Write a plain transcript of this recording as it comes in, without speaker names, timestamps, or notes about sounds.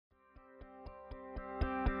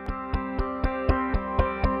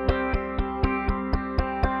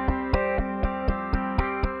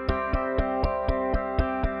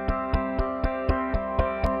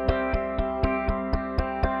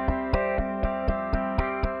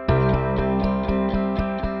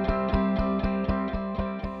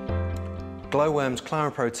Glowworm's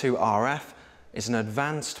Climapro2 RF is an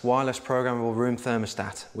advanced wireless programmable room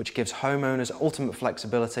thermostat which gives homeowners ultimate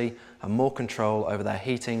flexibility and more control over their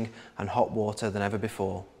heating and hot water than ever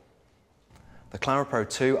before. The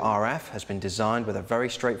Climapro2 RF has been designed with a very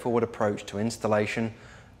straightforward approach to installation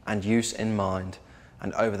and use in mind,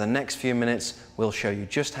 and over the next few minutes we'll show you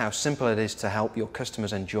just how simple it is to help your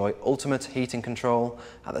customers enjoy ultimate heating control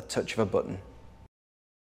at the touch of a button.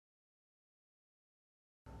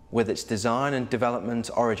 With its design and development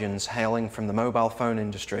origins hailing from the mobile phone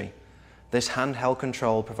industry, this handheld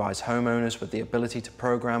control provides homeowners with the ability to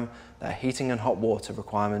program their heating and hot water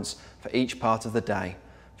requirements for each part of the day,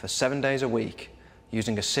 for 7 days a week,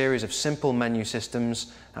 using a series of simple menu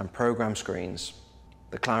systems and program screens.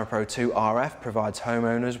 The Climapro2 RF provides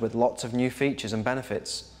homeowners with lots of new features and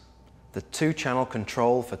benefits. The 2-channel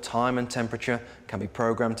control for time and temperature can be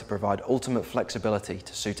programmed to provide ultimate flexibility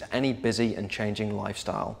to suit any busy and changing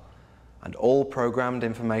lifestyle. And all programmed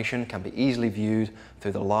information can be easily viewed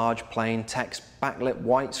through the large plain text backlit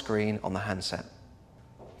white screen on the handset.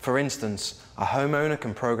 For instance, a homeowner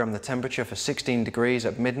can program the temperature for 16 degrees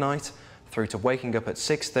at midnight through to waking up at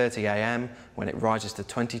 6:30 AM when it rises to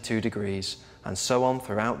 22 degrees, and so on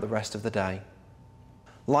throughout the rest of the day.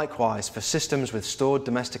 Likewise, for systems with stored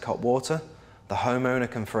domestic hot water, the homeowner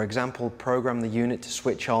can, for example, program the unit to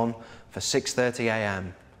switch on for 6:30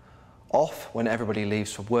 AM, off when everybody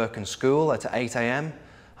leaves for work and school at 8 AM,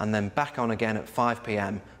 and then back on again at 5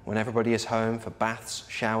 PM when everybody is home for baths,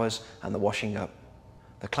 showers and the washing up.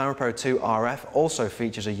 The Climapro2 RF also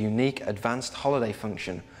features a unique advanced holiday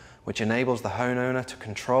function which enables the homeowner to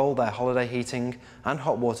control their holiday heating and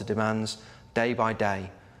hot water demands day by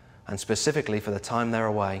day, and specifically for the time they're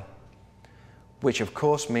away, which of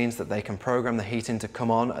course means that they can program the heating to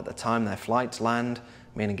come on at the time their flights land,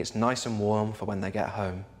 meaning it's nice and warm for when they get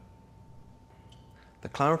home. The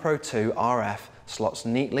Climapro2 RF slots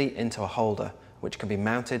neatly into a holder which can be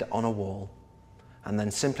mounted on a wall, and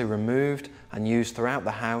then simply removed and used throughout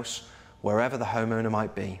the house wherever the homeowner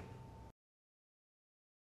might be.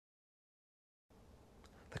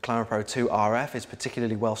 The Climapro2 RF is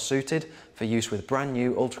particularly well suited for use with brand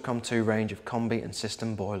new Ultracom2 range of Combi and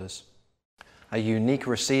System boilers. A unique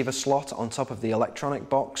receiver slot on top of the electronic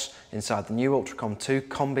box inside the new Ultracom2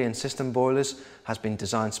 Combi and System boilers has been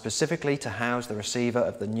designed specifically to house the receiver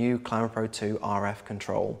of the new Climapro2 RF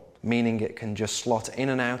control, meaning it can just slot in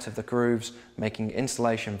and out of the grooves, making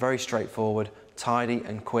installation very straightforward, tidy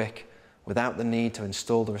and quick, without the need to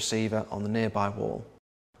install the receiver on the nearby wall.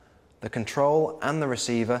 The control and the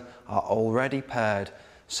receiver are already paired,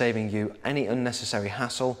 saving you any unnecessary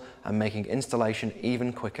hassle and making installation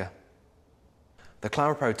even quicker. The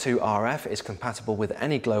Climapro2 RF is compatible with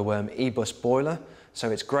any Glowworm eBus boiler, so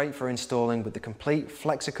it's great for installing with the complete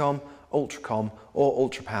Flexicom, Ultracom or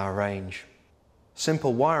Ultrapower range.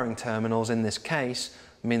 Simple wiring terminals in this case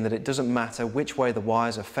mean that it doesn't matter which way the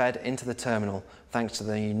wires are fed into the terminal, thanks to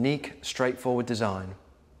the unique, straightforward design.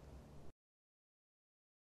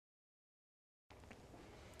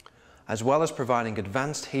 As well as providing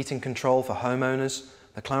advanced heating control for homeowners,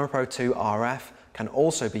 the Climapro2 RF can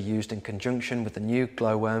also be used in conjunction with the new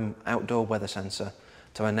Glowworm outdoor weather sensor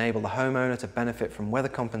to enable the homeowner to benefit from weather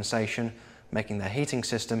compensation, making their heating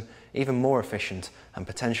system even more efficient and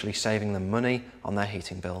potentially saving them money on their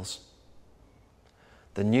heating bills.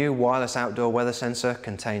 The new wireless outdoor weather sensor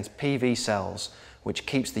contains PV cells, which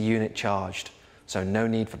keeps the unit charged, so no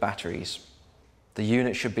need for batteries. The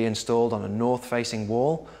unit should be installed on a north-facing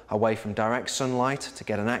wall, away from direct sunlight, to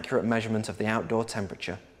get an accurate measurement of the outdoor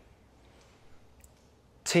temperature.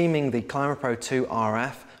 Teaming the Climapro2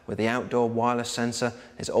 RF with the outdoor wireless sensor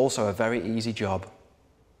is also a very easy job.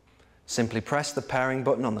 Simply press the pairing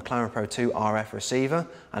button on the Climapro2 RF receiver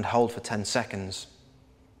and hold for 10 seconds.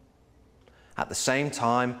 At the same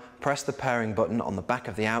time, press the pairing button on the back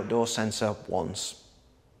of the outdoor sensor once.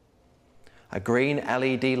 A green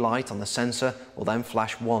LED light on the sensor will then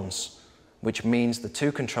flash once, which means the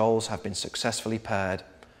 2 controls have been successfully paired,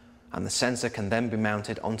 and the sensor can then be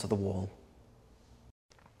mounted onto the wall.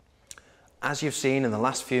 As you've seen in the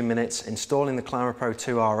last few minutes, installing the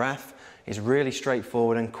Climapro2 RF is really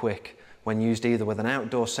straightforward and quick when used either with an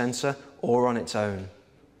outdoor sensor or on its own.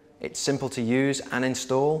 It's simple to use and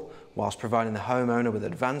install, whilst providing the homeowner with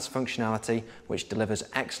advanced functionality which delivers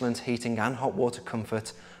excellent heating and hot water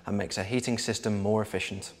comfort and makes a heating system more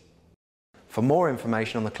efficient. For more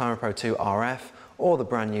information on the Climapro2 RF or the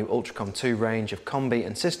brand new Ultracom2 range of Combi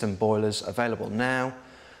and System boilers available now,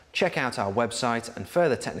 check out our website and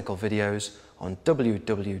further technical videos on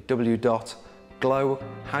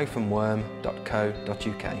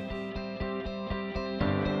www.glow-worm.co.uk.